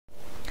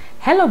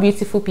Hello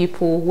beautiful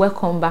people,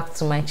 welcome back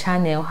to my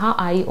channel. How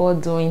are you all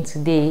doing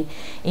today?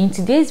 In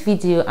today's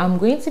video, I'm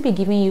going to be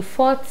giving you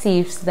 4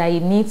 tips that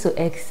you need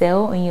to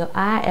excel in your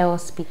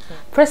IELTS speaking.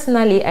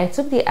 Personally, I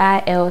took the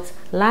IELTS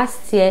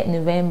last year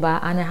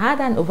November and I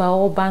had an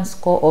overall band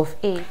score of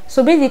 8.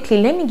 So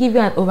basically, let me give you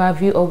an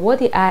overview of what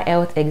the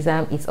IELTS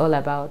exam is all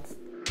about.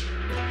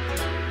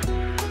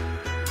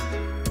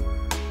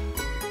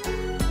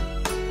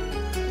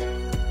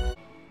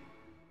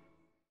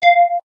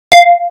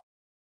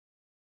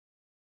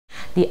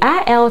 The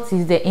IELTS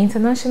is the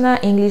International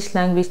English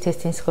Language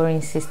Testing Scoring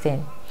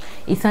System.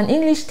 It's an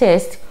English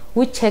test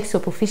which checks your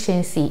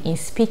proficiency in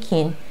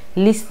speaking,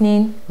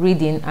 listening,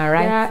 reading, and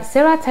writing. There are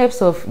several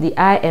types of the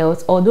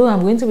IELTS, although I'm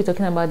going to be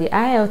talking about the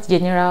IELTS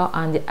General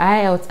and the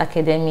IELTS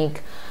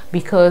Academic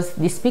because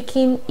the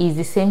speaking is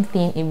the same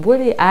thing in both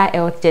the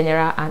IELTS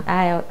General and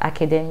IELTS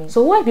Academic.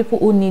 So why people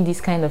who need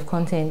this kind of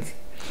content?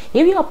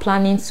 If you are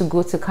planning to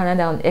go to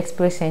Canada on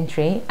express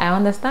entry, I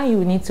understand you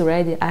will need to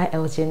write the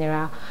IELTS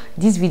General.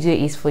 This video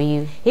is for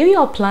you. If you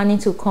are planning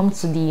to come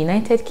to the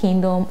United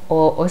Kingdom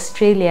or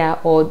Australia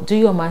or do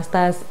your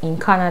masters in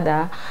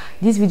Canada,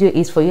 this video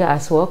is for you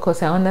as well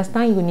because I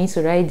understand you will need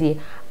to write the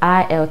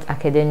IELTS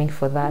Academic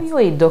for that. If you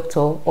are a doctor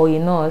or a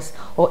nurse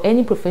or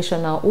any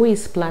professional who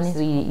is planning to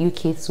the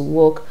UK to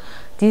work,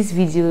 this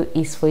video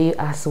is for you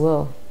as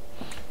well.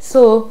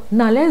 So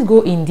now let's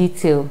go in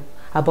detail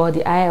about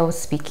the IELTS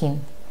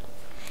speaking.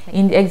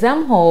 In the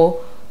exam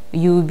hall,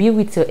 you will be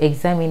with your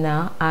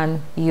examiner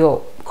and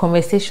your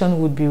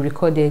conversation would be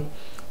recorded.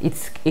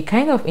 It's a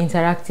kind of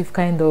interactive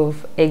kind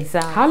of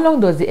exam. How long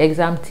does the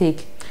exam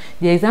take?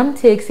 The exam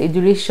takes a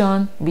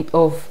duration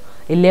of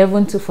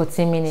 11 to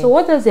 14 minutes. So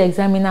what does the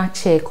examiner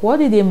check? What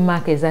do they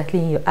mark exactly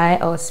in your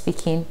IELTS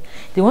speaking?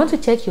 They want to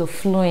check your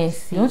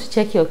fluency, they want to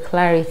check your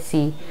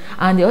clarity,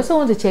 and they also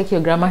want to check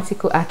your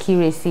grammatical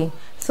accuracy.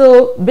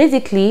 So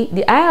basically,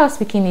 the IELTS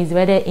speaking is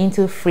divided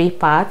into 3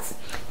 parts.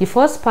 The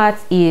first part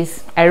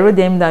is, I wrote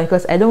them down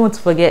because I don't want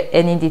to forget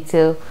any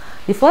detail.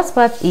 The first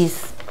part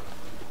is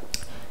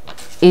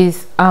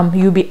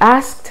you'll be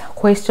asked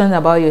questions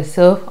about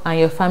yourself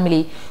and your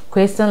family.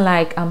 Questions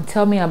like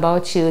tell me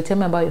about you, tell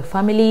me about your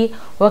family,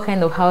 what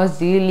kind of house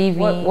do you live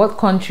in, what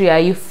country are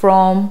you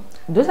from.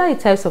 Those are the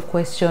types of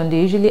questions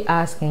they usually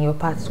ask in your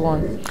part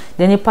 1.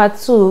 Then in part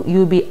 2,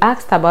 you'll be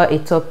asked about a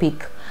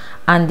topic.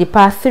 And the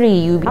part 3,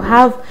 you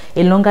have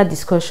a longer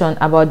discussion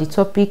about the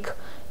topic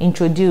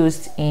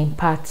introduced in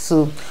part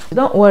 2.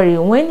 Don't worry,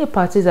 when the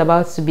part 2 is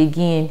about to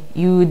begin,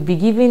 you would be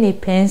given a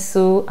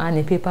pencil and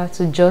a paper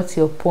to jot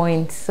your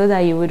points so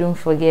that you wouldn't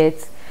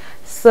forget.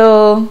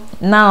 So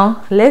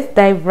now let's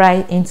dive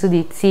right into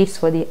the tips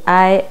for the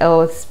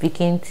IELTS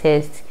speaking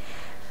test.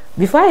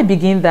 Before I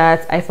begin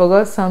that, I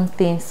forgot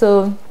something.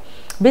 So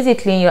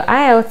basically, in your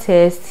IELTS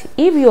test,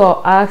 if you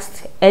are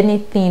asked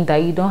anything that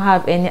you don't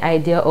have any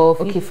idea of,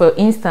 okay, for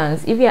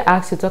instance, if you are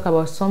asked to talk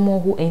about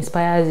someone who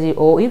inspires you,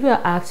 or if you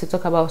are asked to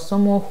talk about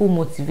someone who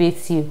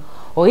motivates you,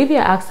 or if you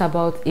are asked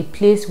about a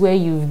place where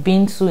you've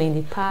been to in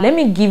the past, let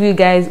me give you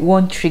guys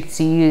one trick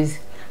to use.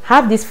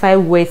 Have these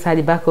 5 words at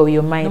the back of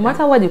your mind. No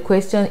matter what the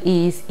question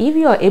is, if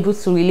you are able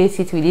to relate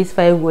it with these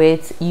 5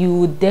 words, you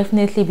will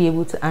definitely be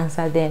able to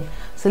answer them.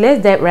 So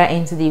let's dive right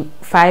into the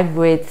 5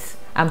 words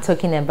I'm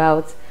talking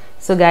about.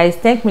 So guys,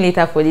 thank me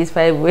later for these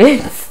 5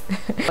 words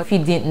if you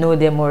didn't know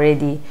them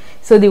already.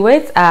 So the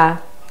words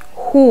are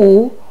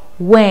who,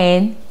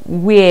 when,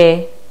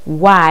 where,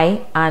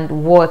 why,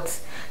 and what.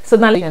 So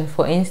now,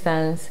 for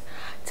instance,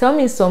 tell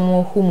me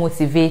someone who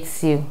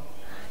motivates you.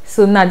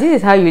 So now this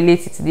is how you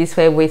relate it to these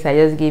 5 words I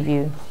just gave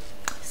you.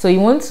 So you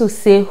want to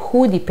say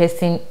who the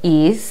person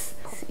is.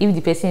 If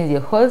the person is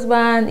your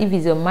husband, if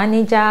he's your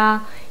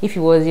manager, if he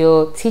was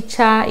your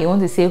teacher, you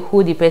want to say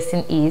who the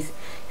person is.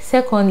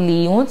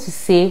 Secondly, you want to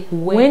say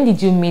when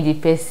did you meet the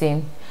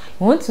person.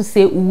 You want to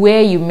say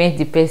where you met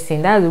the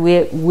person. That's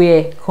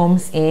where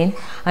comes in.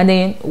 And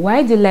then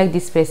why do you like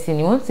this person?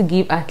 You want to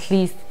give at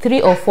least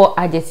 3 or 4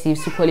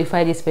 adjectives to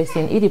qualify this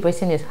person. If the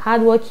person is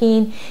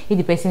hardworking, if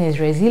the person is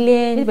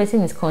resilient, if the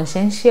person is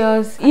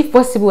conscientious. If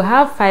possible,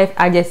 have 5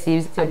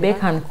 adjectives to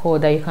beck and call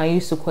that you can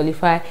use to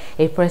qualify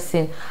a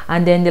person.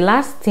 And then the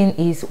last thing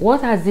is,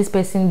 what has this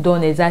person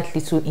done exactly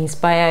to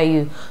inspire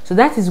you? So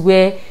that is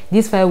where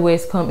these 5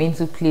 words come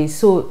into play.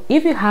 So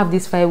if you have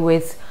these 5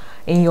 words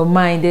in your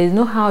mind, there is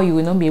no how you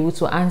will not be able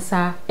to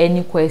answer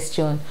any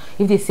question.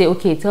 If they say,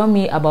 okay, tell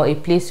me about a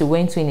place you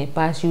went to in the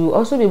past, you will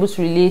also be able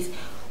to relate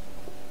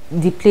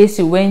the place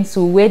you went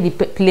to, where the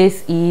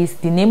place is,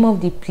 the name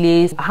of the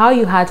place, how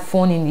you had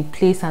fun in the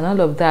place, and all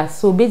of that.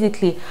 So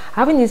basically,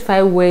 having these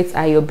 5 words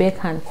at your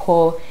beck and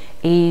call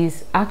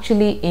is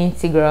actually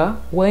integral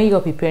when you're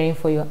preparing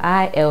for your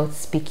IELTS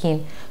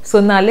speaking.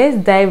 So now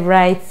let's dive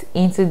right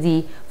into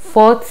the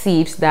 4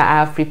 tips that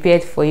I have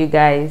prepared for you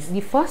guys.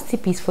 The first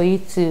tip is for you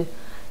to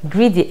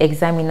greet the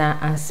examiner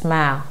and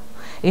smile.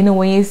 You know,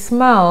 when you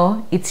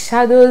smile, it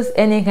shadows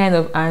any kind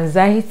of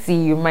anxiety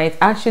you might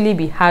actually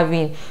be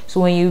having.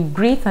 So when you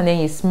greet and then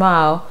you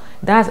smile,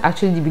 that's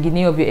actually the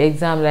beginning of your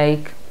exam.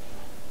 Like,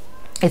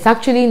 it's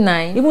actually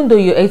nice, even though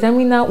your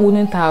examiner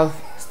wouldn't have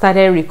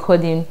started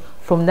recording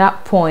from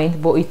that point,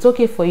 but it's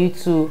okay for you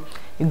to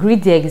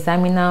greet the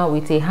examiner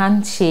with a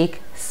handshake,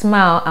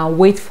 smile, and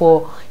wait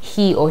for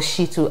he or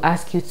she to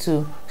ask you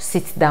to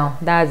sit down.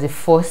 That's the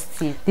first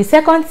tip. The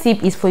second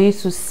tip is for you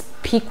to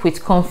speak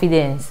with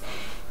confidence.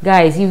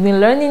 Guys, you've been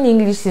learning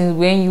English since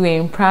when you were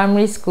in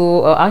primary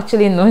school, or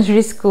actually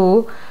nursery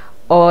school,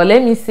 or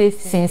let me say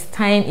since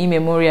time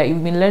immemorial.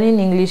 You've been learning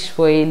English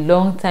for a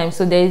long time,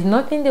 so there is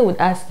nothing they would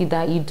ask you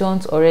that you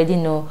don't already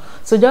know.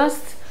 So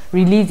just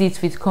release it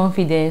with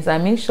confidence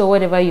and make sure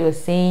whatever you're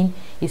saying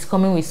is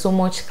coming with so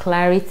much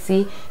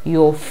clarity.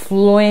 You're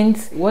fluent.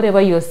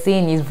 Whatever you're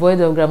saying is void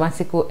of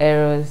grammatical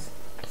errors.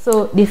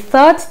 So the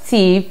third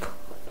tip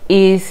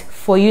is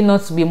for you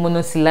not to be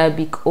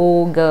monosyllabic.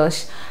 Oh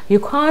gosh, you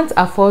can't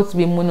afford to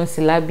be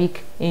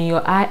monosyllabic in your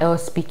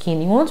IELTS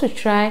speaking. You want to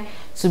try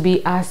to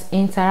be as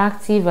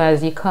interactive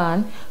as you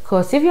can,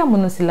 because if you're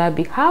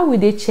monosyllabic, how will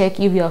they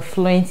check if you are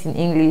fluent in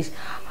English?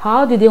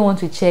 How do they want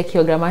to check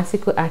your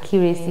grammatical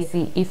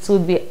accuracy? It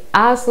would be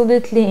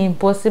absolutely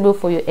impossible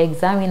for your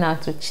examiner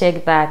to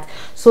check that.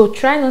 So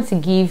try not to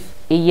give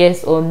a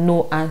yes or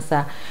no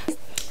answer.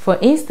 For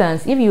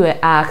instance, if you were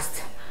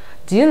asked,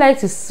 do you like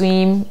to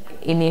swim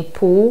in a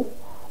pool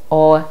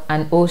or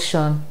an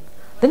ocean?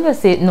 Don't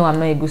just say, no, I'm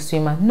not a good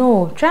swimmer.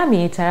 No, try and be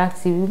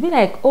interactive. You'll be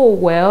like, oh,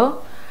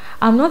 well,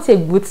 I'm not a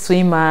good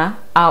swimmer.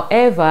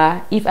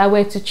 However, if I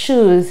were to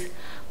choose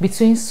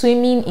between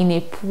swimming in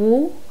a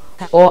pool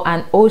or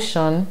an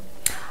ocean,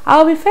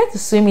 I'll prefer to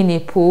swim in a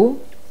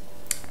pool.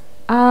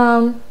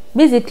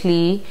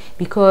 Basically,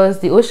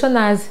 because the ocean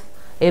has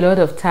a lot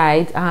of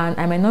tide and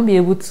I might not be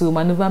able to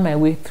maneuver my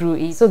way through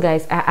it. So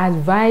guys, I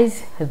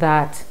advise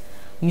that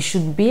you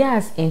should be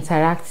as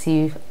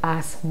interactive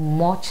as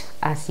much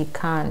as you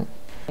can.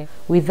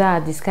 With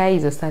that, the sky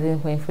is a starting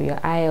point for your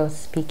IELTS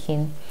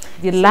speaking.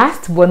 The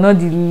last but not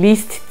the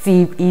least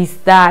tip is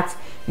that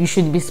you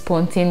should be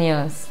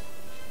spontaneous.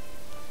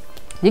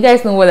 You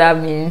guys know what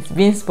that means?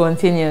 Being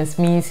spontaneous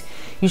means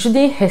you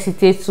shouldn't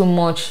hesitate too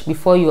much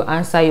before you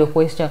answer your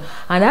question.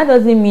 And that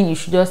doesn't mean you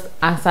should just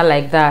answer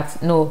like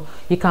that. No,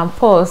 you can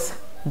pause,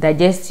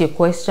 digest your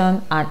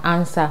question and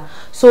answer.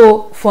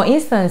 So for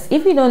instance,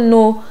 if you don't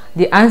know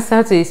the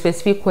answer to a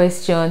specific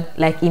question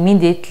like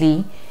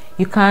immediately,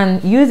 you can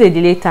use a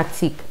delay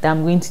tactic that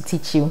I'm going to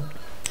teach you.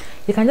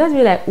 You can just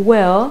be like,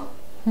 well,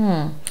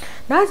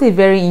 that's a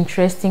very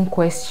interesting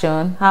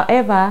question.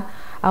 However,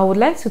 I would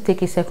like to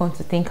take a second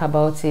to think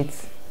about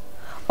it.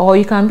 Or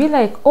you can be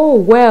like, oh,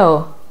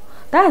 well,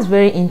 that's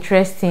very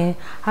interesting.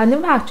 I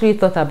never actually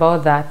thought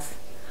about that.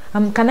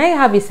 Can I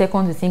have a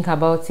second to think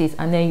about it?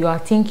 And then you are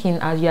thinking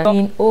as you are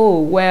saying, oh,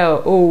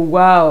 well, oh,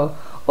 wow,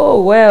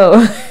 oh,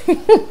 well.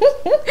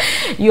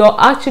 You're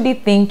actually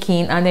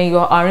thinking and then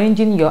you're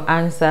arranging your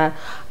answer.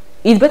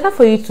 It's better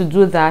for you to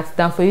do that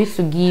than for you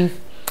to give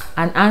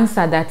an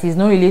answer that is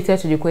not related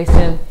to the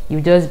question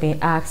you've just been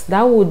asked.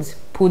 That would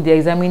put the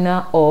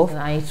examiner off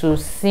and it will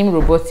seem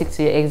robotic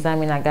to your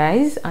examiner,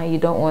 guys, and you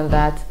don't want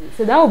that.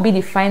 So that would be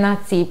the final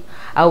tip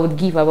I would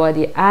give about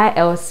the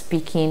IELTS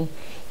speaking.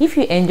 If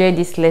you enjoyed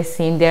this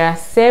lesson, there are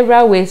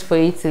several ways for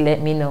you to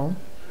let me know.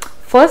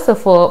 First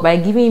of all, by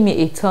giving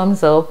me a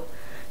thumbs up.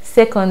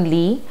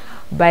 Secondly,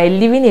 by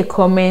leaving a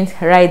comment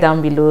right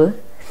down below.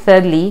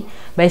 Thirdly,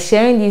 by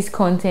sharing this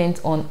content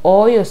on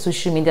all your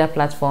social media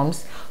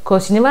platforms,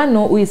 because you never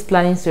know who is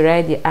planning to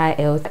write the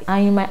IELTS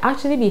and you might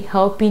actually be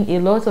helping a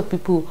lot of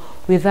people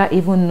without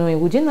even knowing.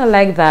 Would you not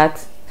like that?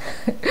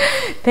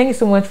 Thank you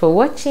so much for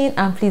watching,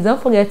 and please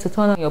don't forget to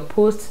turn on your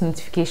post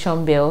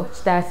notification bell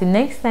so that the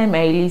next time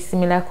I release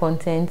similar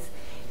content,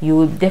 you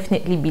will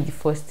definitely be the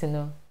first to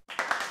know.